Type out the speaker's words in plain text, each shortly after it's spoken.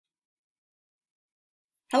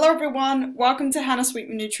Hello everyone, welcome to Hannah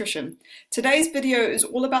Sweetman Nutrition. Today's video is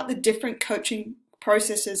all about the different coaching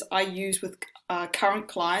processes I use with current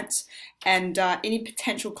clients and any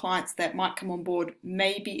potential clients that might come on board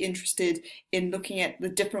may be interested in looking at the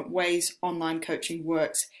different ways online coaching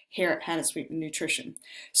works here at Hannah Sweetman Nutrition.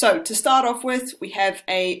 So to start off with, we have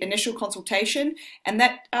an initial consultation, and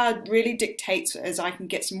that really dictates as I can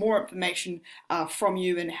get some more information from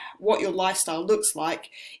you and what your lifestyle looks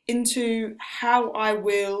like into how I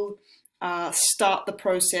will start the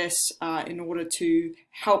process in order to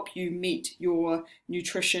help you meet your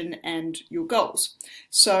nutrition and your goals.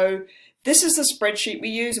 So this is the spreadsheet we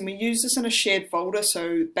use, and we use this in a shared folder,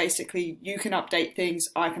 so basically you can update things,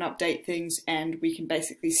 I can update things, and we can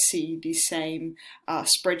basically see the same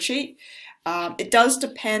spreadsheet. It does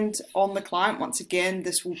depend on the client. Once again,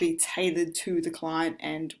 this will be tailored to the client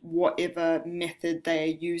and whatever method they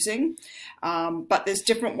are using. But there's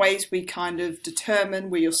different ways we kind of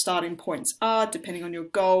determine where your starting points are, depending on your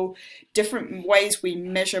goal, different ways we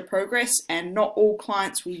measure progress, and not all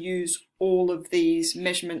clients will use all of these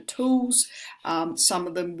measurement tools. Some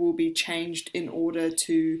of them will be changed in order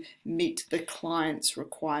to meet the client's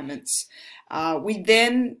requirements. We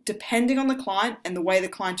then, depending on the client and the way the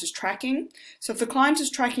client is tracking, so if the client is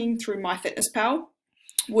tracking through MyFitnessPal,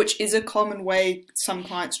 which is a common way some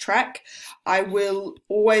clients track, I will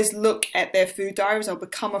always look at their food diaries. I'll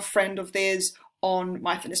become a friend of theirs on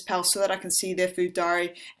MyFitnessPal so that I can see their food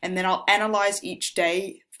diary, and then I'll analyze each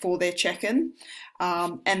day for their check-in.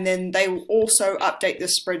 And then they will also update the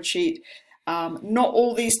spreadsheet. Not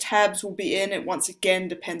all these tabs will be in. It once again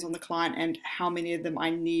depends on the client and how many of them I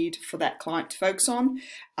need for that client to focus on.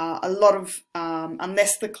 A lot of,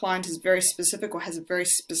 unless the client is very specific or has a very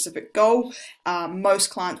specific goal, most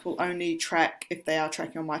clients will only track, if they are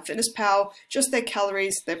tracking on MyFitnessPal, just their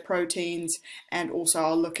calories, their proteins, and also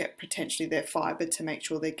I'll look at potentially their fiber to make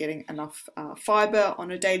sure they're getting enough fiber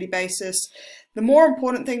on a daily basis. The more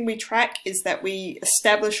important thing we track is that we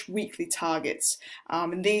establish weekly targets,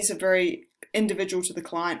 and these are very individual to the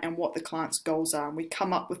client and what the client's goals are, and we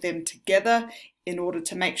come up with them together in order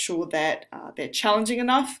to make sure that they're challenging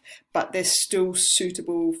enough, but they're still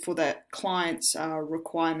suitable for that client's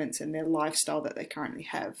requirements and their lifestyle that they currently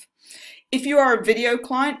have. If you are a video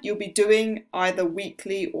client, you'll be doing either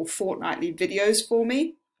weekly or fortnightly videos for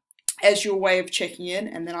me as your way of checking in,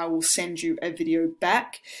 and then I will send you a video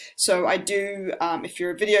back. So I do, if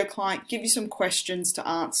you're a video client, give you some questions to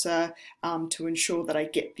answer to ensure that I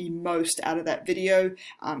get the most out of that video,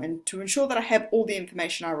 and to ensure that I have all the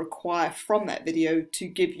information I require from that video to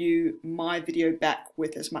give you my video back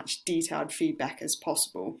with as much detailed feedback as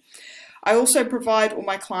possible. I also provide all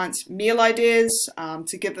my clients meal ideas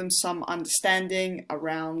to give them some understanding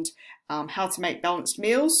around how to make balanced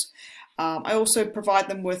meals. I also provide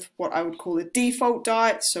them with what I would call a default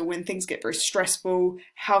diet, so when things get very stressful,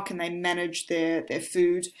 how can they manage their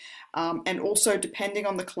food? And also, depending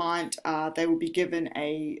on the client, they will be given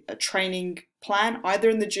a training plan,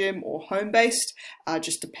 either in the gym or home-based,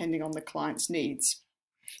 just depending on the client's needs.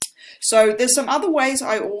 So there's some other ways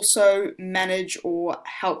I also manage or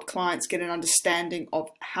help clients get an understanding of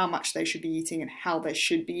how much they should be eating and how they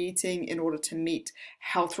should be eating in order to meet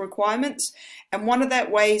health requirements. And one of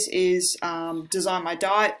that ways is Design My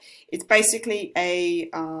Diet. It's basically a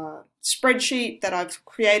spreadsheet that I've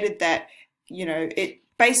created that, you know, it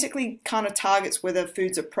basically kind of targets whether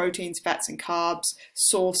foods are proteins, fats and carbs,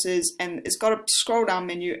 sources, and it's got a scroll down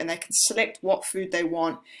menu and they can select what food they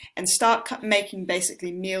want and start making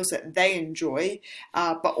basically meals that they enjoy,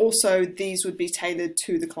 but also these would be tailored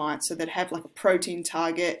to the client, so they'd have like a protein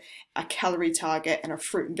target, a calorie target, and a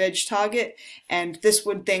fruit and veg target, and this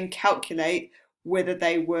would then calculate whether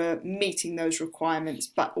they were meeting those requirements,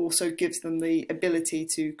 but also gives them the ability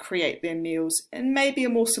to create their meals in maybe a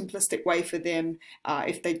more simplistic way for them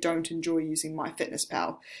if they don't enjoy using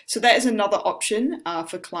MyFitnessPal. So that is another option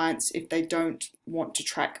for clients if they don't want to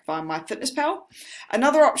track via MyFitnessPal.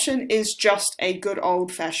 Another option is just a good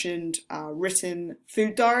old-fashioned written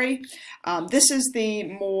food diary. This is the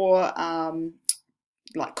more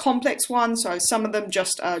like complex one, so some of them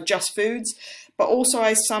just foods, but also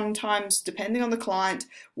I sometimes, depending on the client,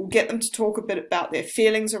 will get them to talk a bit about their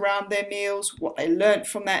feelings around their meals, what they learnt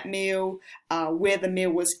from that meal, where the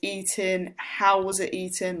meal was eaten, how was it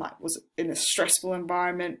eaten, like was it in a stressful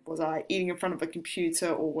environment, was I eating in front of a computer,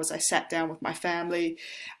 or was I sat down with my family,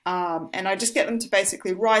 and I just get them to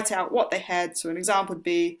basically write out what they had. So an example would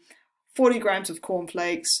be 40 grams of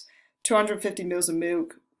cornflakes, 250 mils of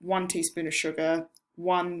milk, 1 teaspoon of sugar,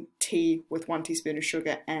 1 tea with 1 teaspoon of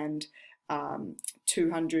sugar, and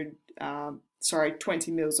 200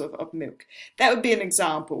 20 mils of milk. That would be an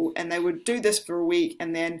example, and they would do this for a week,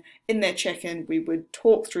 and then in their check-in we would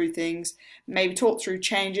talk through things, maybe talk through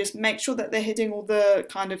changes, make sure that they're hitting all the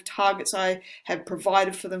kind of targets I have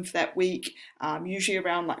provided for them for that week, usually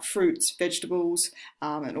around like fruits, vegetables,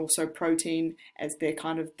 and also protein, as they're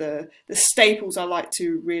kind of the staples I like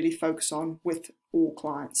to really focus on with all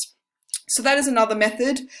clients. So that is another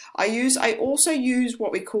method I use. I also use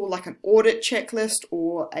what we call like an audit checklist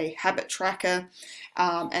or a habit tracker,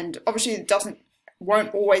 and obviously it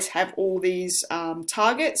won't always have all these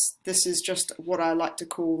targets. This is just what I like to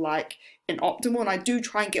call like an optimal, and I do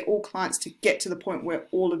try and get all clients to get to the point where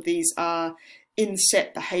all of these are in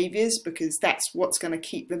set behaviors, because that's what's going to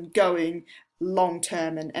keep them going long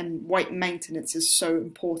term, and weight maintenance is so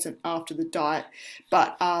important after the diet.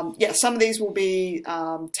 But yeah, some of these will be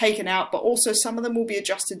taken out, but also some of them will be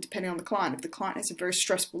adjusted depending on the client. If the client has a very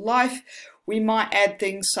stressful life, we might add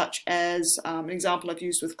things such as, an example I've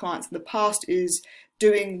used with clients in the past is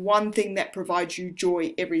doing one thing that provides you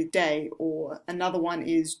joy every day, or another one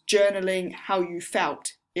is journaling how you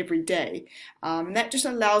felt every day, and that just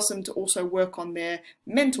allows them to also work on their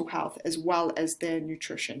mental health as well as their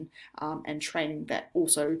nutrition and training that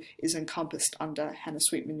also is encompassed under Hannah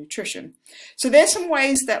Sweetman Nutrition. So there's some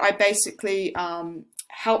ways that I basically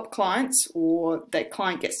help clients, or that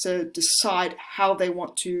client gets to decide how they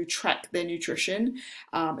want to track their nutrition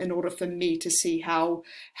in order for me to see how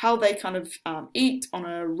they kind of eat on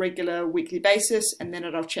a regular weekly basis, and then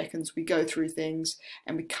at our check-ins we go through things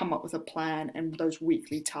and we come up with a plan and those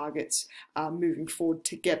weekly targets moving forward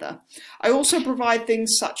together. I also provide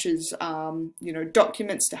things such as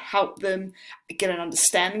documents to help them get an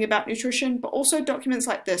understanding about nutrition, but also documents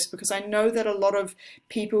like this, because I know that a lot of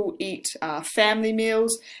people eat family meals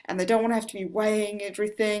and they don't want to have to be weighing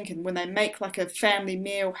everything, and when they make like a family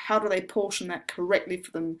meal, how do they portion that correctly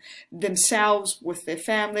for themselves with their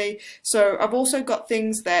family? So I've also got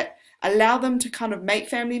things that allow them to kind of make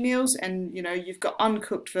family meals, and you've got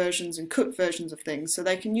uncooked versions and cooked versions of things, so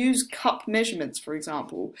they can use cup measurements, for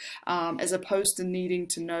example, as opposed to needing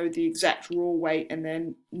to know the exact raw weight and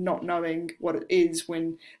then not knowing what it is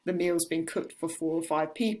when the meal's been cooked for 4 or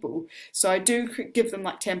 5 people. So I do give them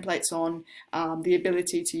like templates on the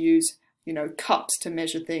ability to use cups to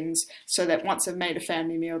measure things, so that once they've made a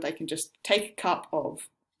family meal, they can just take a cup of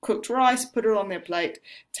cooked rice, put it on their plate,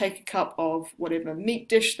 take a cup of whatever meat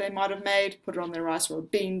dish they might have made, put it on their rice, or a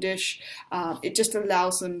bean dish. It just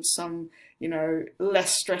allows them some,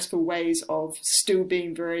 less stressful ways of still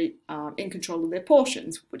being very in control of their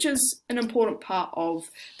portions, which is an important part of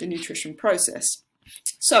the nutrition process.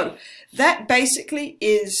 So that basically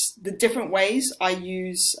is the different ways I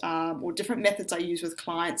use, or different methods I use with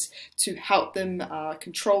clients to help them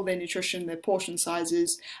control their nutrition, their portion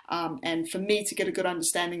sizes, and for me to get a good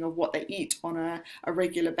understanding of what they eat on a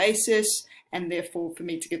regular basis, and therefore for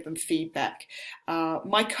me to give them feedback.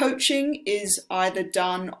 My coaching is either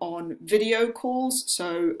done on video calls,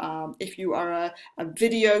 so if you are a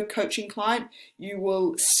video coaching client, you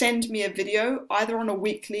will send me a video either on a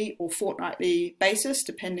weekly or fortnightly basis,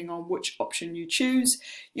 depending on which option you choose.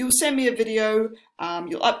 You'll send me a video,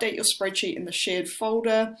 you'll update your spreadsheet in the shared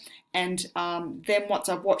folder, and then once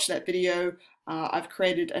I've watched that video, I've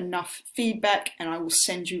created enough feedback, and I will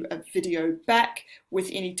send you a video back with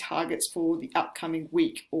any targets for the upcoming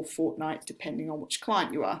week or fortnight, depending on which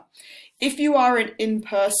client you are. If you are an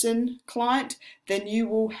in-person client, then you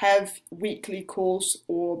will have weekly calls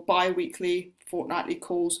or bi-weekly, fortnightly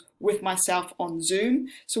calls with myself on Zoom.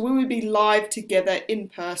 So we will be live together in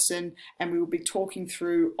person, and we will be talking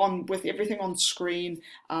through with everything on screen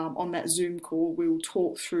on that Zoom call. We will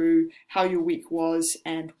talk through how your week was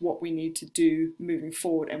and what we need to do moving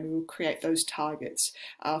forward, and we will create those targets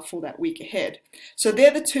for that week ahead. So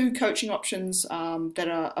they're the 2 coaching options that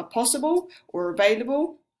are possible or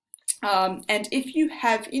available. And if you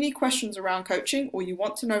have any questions around coaching, or you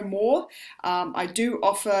want to know more, I do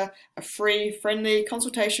offer a free, friendly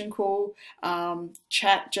consultation call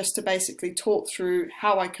chat, just to basically talk through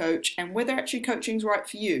how I coach and whether actually coaching is right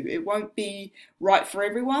for you. It won't be right for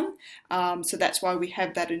everyone, so that's why we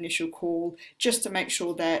have that initial call, just to make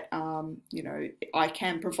sure that I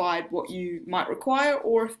can provide what you might require,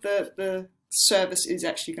 or if the service is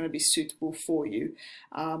actually going to be suitable for you.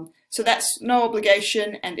 So that's no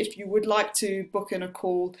obligation, and if you would like to book in a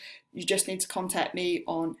call, you just need to contact me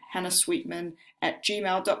on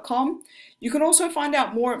hannahsweetman@gmail.com. You can also find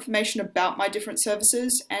out more information about my different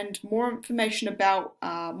services and more information about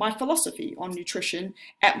my philosophy on nutrition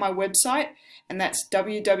at my website, and that's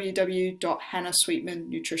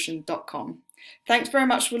www.hannahsweetmannutrition.com. Thanks very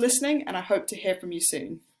much for listening, and I hope to hear from you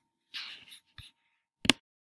soon.